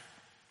wrath.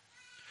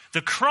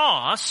 The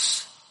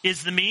cross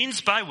is the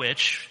means by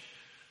which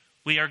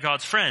we are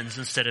God's friends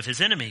instead of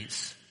his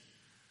enemies.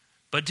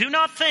 But do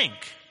not think,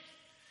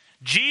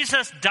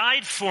 Jesus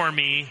died for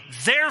me,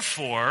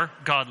 therefore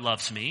God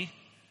loves me.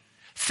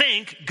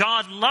 Think,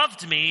 God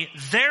loved me,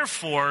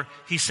 therefore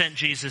he sent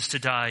Jesus to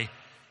die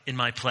in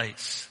my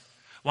place.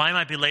 Why am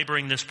I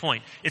belaboring this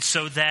point? It's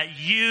so that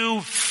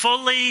you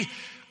fully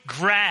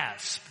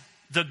grasp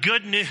the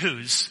good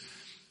news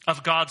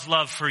of God's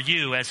love for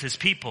you as his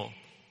people.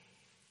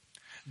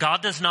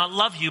 God does not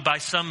love you by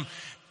some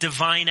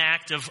divine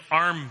act of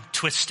arm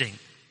twisting.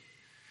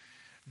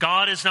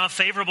 God is not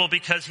favorable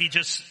because he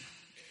just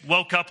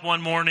woke up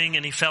one morning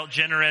and he felt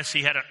generous.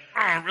 He had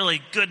a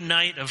really good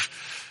night of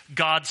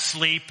God's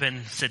sleep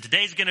and said,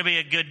 today's going to be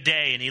a good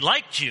day, and he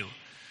liked you.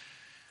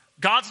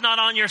 God's not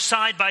on your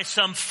side by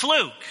some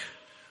fluke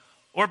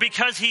or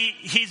because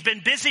he's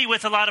been busy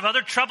with a lot of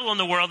other trouble in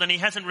the world and he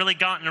hasn't really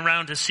gotten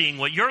around to seeing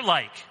what you're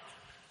like.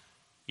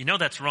 You know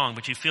that's wrong,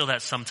 but you feel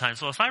that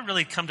sometimes. Well, if I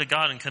really come to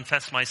God and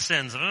confess my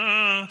sins,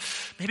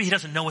 maybe he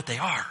doesn't know what they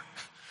are.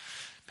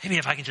 Maybe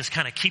if I can just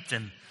kind of keep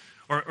them.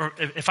 Or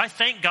if I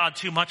thank God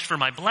too much for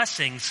my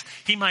blessings,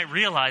 he might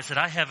realize that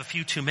I have a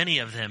few too many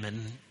of them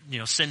and,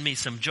 send me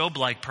some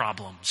Job-like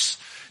problems.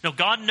 No,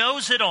 God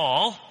knows it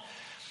all.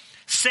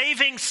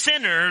 Saving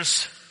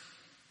sinners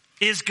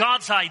is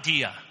God's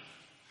idea.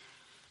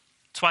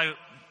 That's why I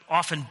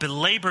often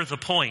belabor the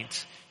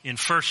point in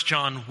 1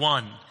 John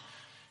 1.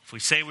 If we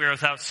say we are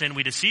without sin,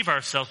 we deceive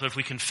ourselves. But if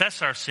we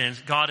confess our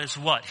sins, God is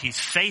what? He's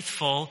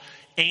faithful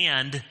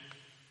and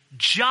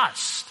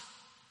just.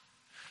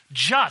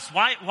 Just.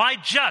 Why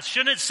just?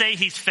 Shouldn't it say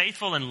he's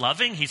faithful and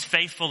loving? He's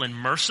faithful and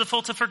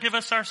merciful to forgive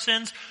us our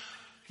sins?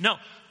 No.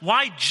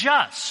 Why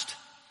just?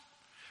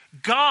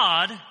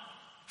 God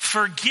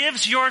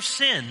forgives your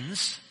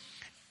sins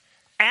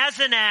as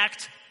an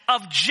act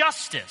of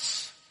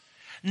justice.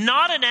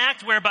 Not an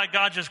act whereby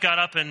God just got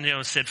up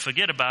and, said,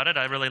 forget about it.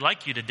 I really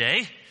like you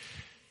today.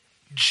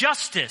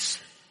 Justice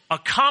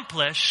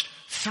accomplished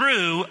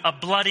through a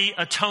bloody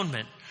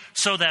atonement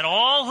so that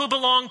all who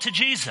belong to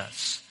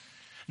Jesus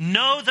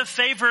know the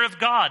favor of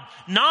God,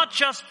 not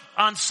just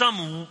on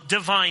some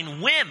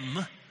divine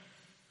whim,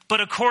 but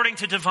according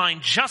to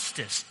divine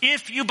justice.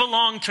 If you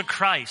belong to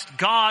Christ,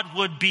 God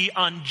would be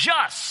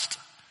unjust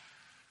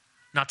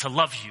not to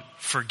love you,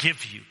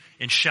 forgive you,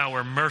 and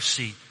shower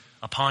mercy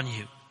upon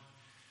you.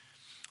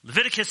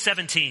 Leviticus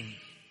 17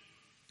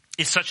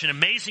 is such an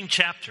amazing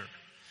chapter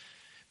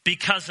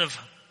because of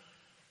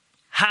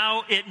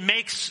how it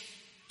makes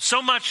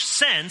so much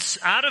sense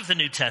out of the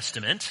New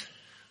Testament.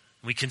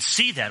 We can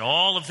see that,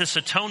 all of this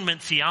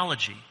atonement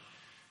theology.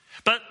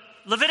 But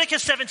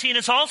Leviticus 17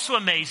 is also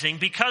amazing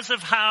because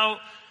of how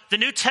the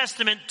New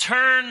Testament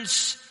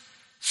turns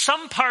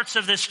some parts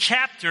of this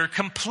chapter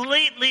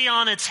completely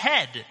on its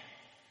head.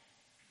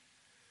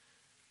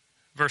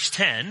 Verse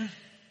 10,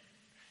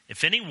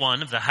 if any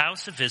one of the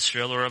house of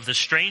Israel or of the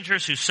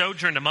strangers who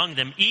sojourn among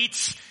them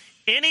eats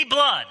any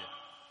blood,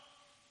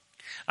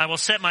 I will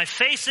set my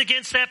face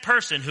against that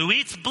person who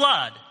eats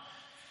blood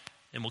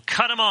and will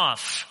cut him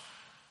off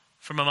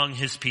from among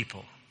his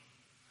people.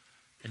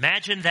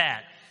 Imagine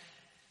that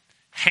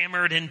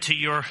hammered into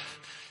your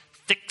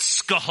thick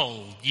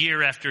skull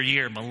year after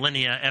year,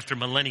 millennia after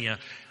millennia,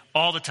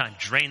 all the time.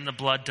 Drain the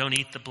blood, don't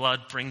eat the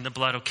blood, bring the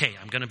blood. Okay,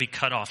 I'm going to be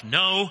cut off.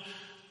 No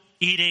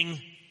eating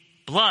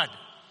blood.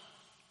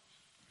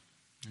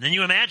 And then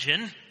you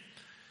imagine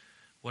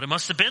what it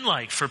must have been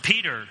like for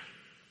Peter,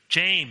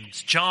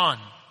 James, John,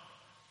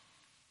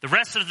 the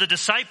rest of the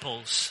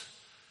disciples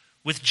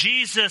with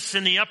Jesus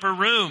in the upper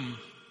room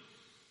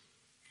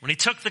when he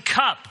took the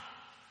cup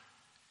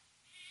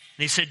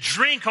and he said,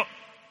 drink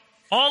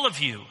all of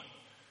you,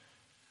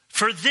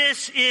 for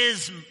this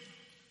is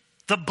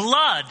the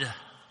blood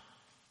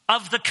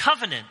of the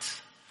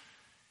covenant.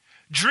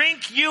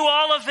 Drink you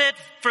all of it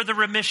for the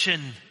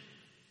remission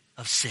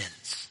of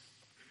sins.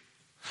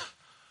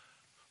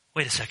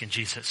 Wait a second,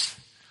 Jesus.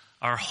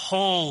 Our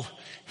whole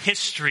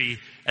history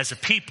as a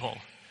people,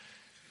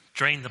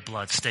 drain the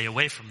blood, stay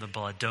away from the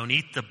blood, don't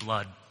eat the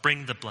blood,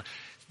 bring the blood.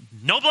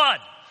 No blood.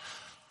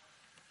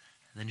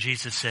 And then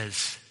Jesus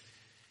says,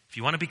 if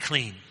you want to be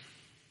clean,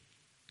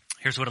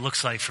 here's what it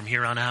looks like from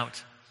here on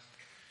out.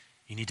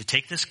 You need to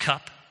take this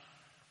cup,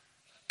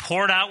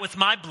 pour it out with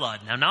my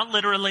blood. Now, not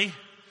literally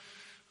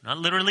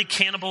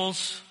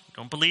cannibals,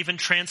 don't believe in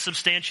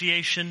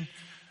transubstantiation,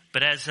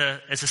 but as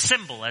a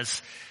symbol,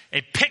 as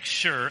a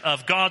picture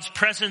of God's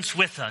presence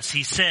with us.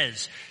 He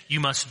says, you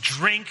must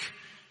drink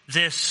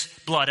this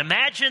blood.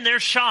 Imagine their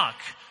shock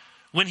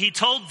when he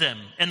told them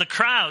and the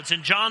crowds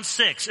in John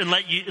 6,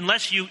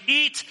 unless you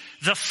eat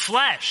the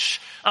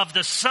flesh of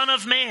the Son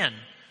of Man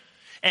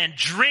and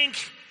drink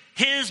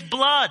his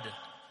blood,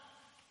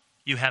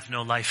 you have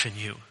no life in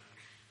you.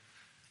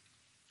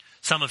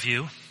 Some of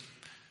you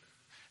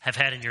have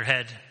had in your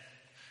head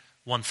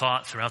one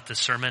thought throughout this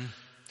sermon: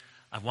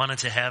 I wanted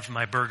to have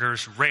my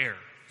burgers rare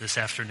this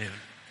afternoon.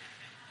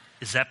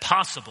 Is that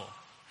possible?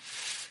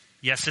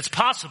 Yes, it's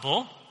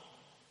possible,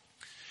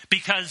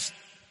 because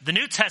the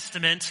New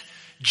Testament,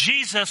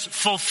 Jesus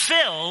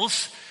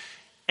fulfills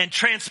and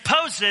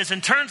transposes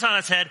and turns on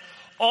its head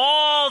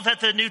all that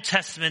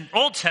the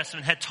Old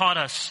Testament had taught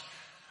us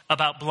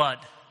about blood.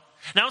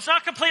 Now, it's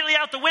not completely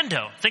out the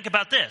window. Think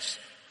about this.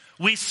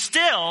 We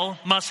still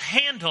must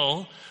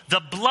handle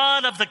the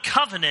blood of the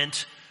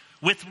covenant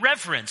with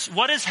reverence.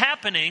 What is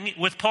happening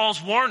with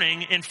Paul's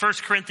warning in 1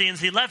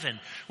 Corinthians 11?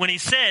 When he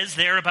says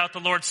there about the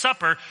Lord's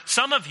Supper,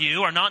 some of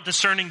you are not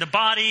discerning the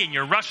body, and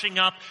you're rushing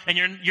up and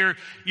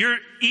you're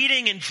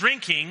eating and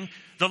drinking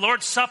the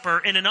Lord's Supper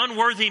in an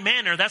unworthy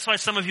manner. That's why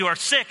some of you are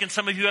sick and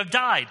some of you have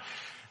died.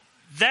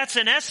 That's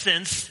in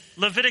essence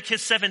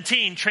Leviticus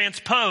 17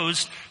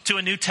 transposed to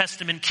a New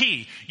Testament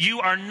key.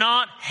 You are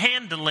not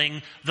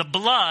handling the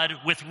blood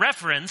with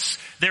reverence.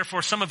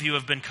 Therefore, some of you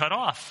have been cut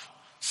off.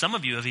 Some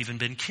of you have even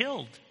been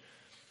killed.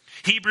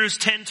 Hebrews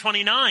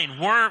 10:29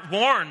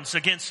 warns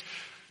against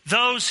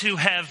those who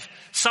have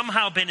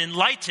somehow been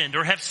enlightened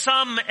or have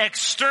some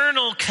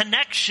external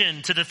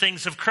connection to the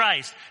things of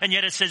Christ. And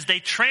yet it says they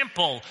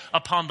trample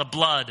upon the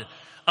blood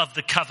of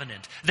the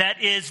covenant.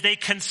 That is, they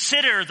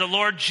consider the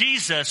Lord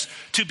Jesus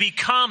to be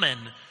common,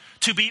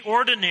 to be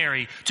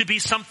ordinary, to be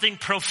something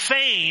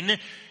profane,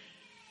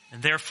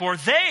 and therefore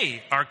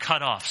they are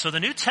cut off. So the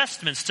New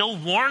Testament still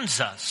warns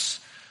us.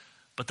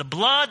 But the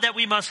blood that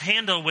we must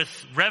handle with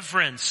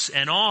reverence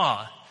and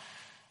awe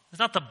is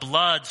not the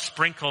blood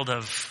sprinkled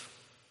of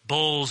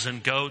bulls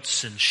and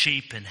goats and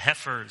sheep and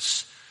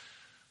heifers,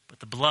 but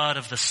the blood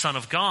of the Son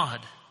of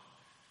God.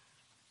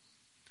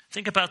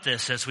 Think about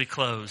this as we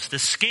close. The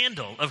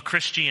scandal of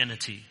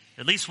Christianity,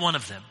 at least one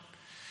of them,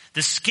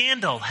 the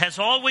scandal has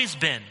always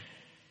been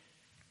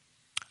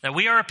that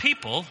we are a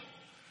people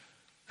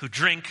who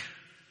drink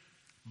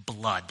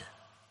blood.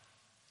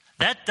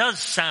 That does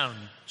sound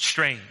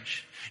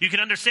strange. You can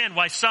understand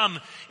why some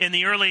in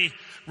the early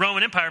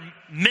Roman Empire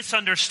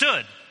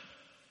misunderstood,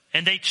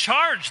 and they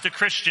charged the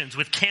Christians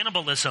with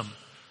cannibalism.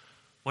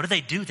 What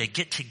do? They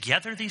get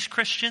together, these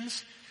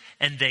Christians,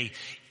 and they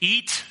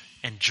eat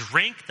and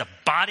drink the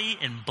body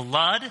and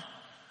blood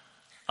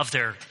of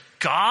their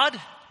God.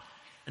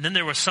 And then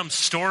there was some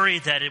story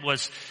that it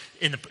was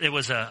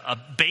a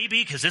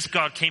baby, because this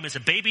God came as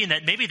a baby, and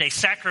that maybe they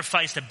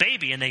sacrificed a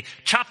baby and they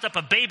chopped up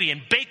a baby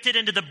and baked it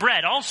into the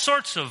bread. All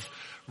sorts of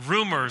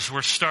rumors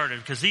were started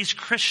because these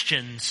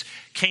Christians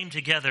came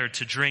together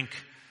to drink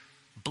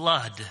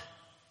blood.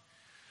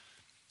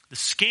 The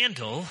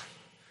scandal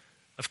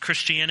of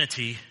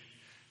Christianity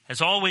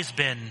has always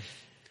been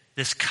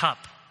this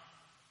cup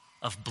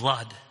of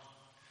blood.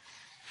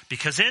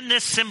 Because in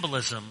this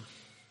symbolism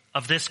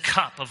of this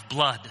cup of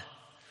blood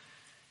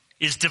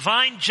is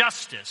divine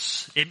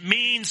justice. It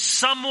means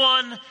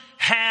someone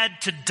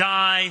had to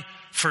die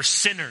for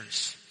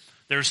sinners.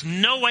 There's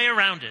no way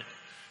around it.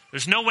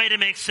 There's no way to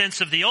make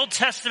sense of the Old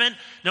Testament,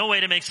 no way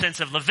to make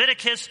sense of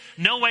Leviticus,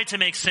 no way to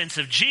make sense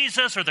of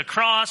Jesus or the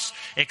cross,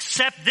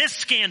 except this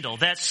scandal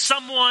that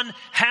someone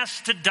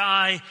has to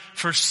die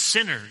for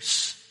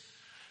sinners.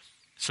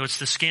 So it's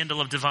the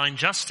scandal of divine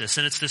justice,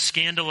 and it's the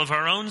scandal of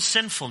our own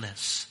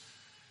sinfulness.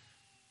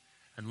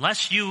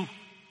 Unless you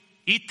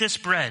eat this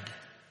bread,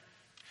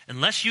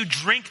 unless you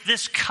drink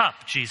this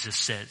cup, Jesus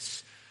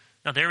says.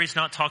 Now there he's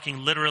not talking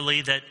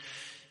literally that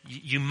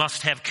you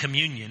must have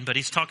communion, but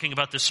he's talking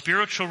about the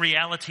spiritual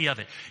reality of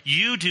it.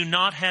 You do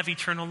not have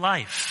eternal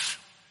life.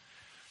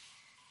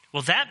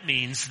 Well, that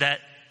means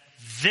that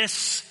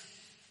this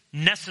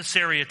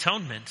necessary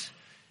atonement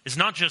is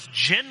not just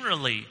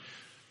generally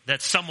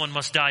that someone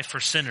must die for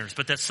sinners,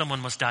 but that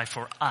someone must die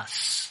for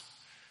us.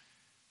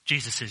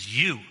 Jesus says,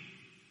 you.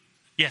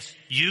 Yes,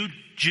 you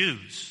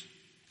Jews.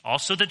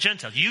 Also the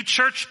Gentiles. You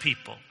church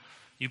people.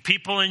 You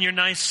people in your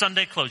nice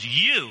Sunday clothes.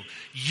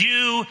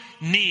 You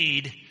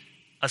need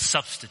a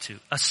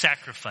substitute, a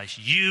sacrifice.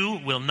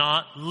 You will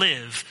not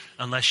live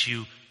unless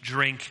you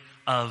drink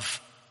of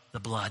the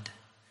blood.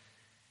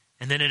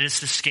 And then it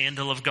is the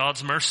scandal of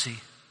God's mercy.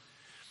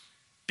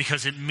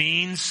 Because it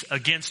means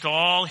against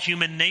all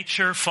human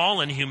nature,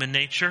 fallen human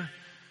nature,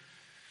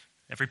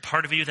 every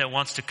part of you that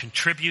wants to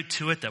contribute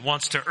to it, that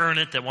wants to earn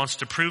it, that wants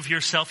to prove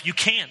yourself, you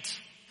can't.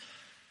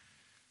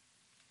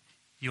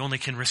 You only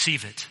can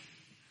receive it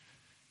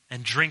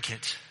and drink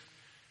it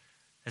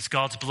as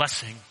God's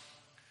blessing.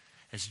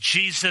 As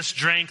Jesus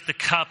drank the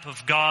cup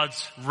of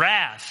God's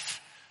wrath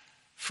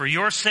for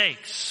your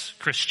sakes,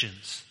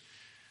 Christians,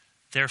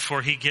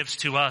 therefore he gives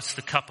to us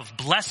the cup of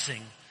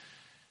blessing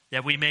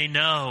that we may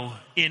know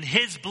in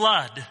his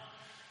blood,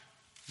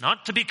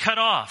 not to be cut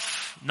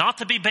off, not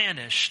to be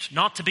banished,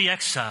 not to be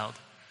exiled,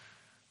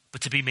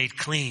 but to be made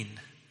clean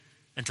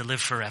and to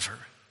live forever.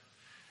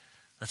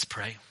 Let's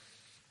pray.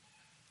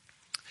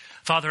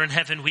 Father in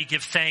heaven, we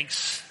give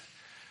thanks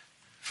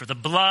for the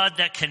blood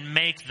that can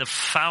make the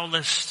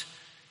foulest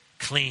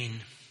clean.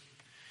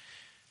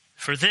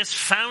 For this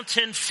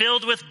fountain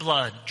filled with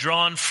blood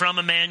drawn from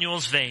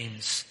Emmanuel's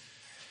veins,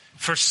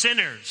 for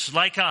sinners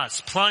like us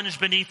plunged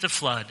beneath the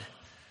flood,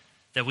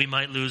 that we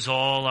might lose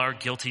all our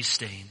guilty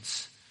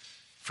stains.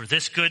 For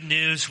this good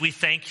news we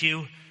thank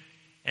you,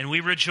 and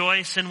we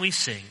rejoice and we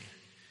sing.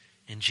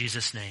 In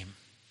Jesus' name,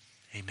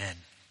 amen.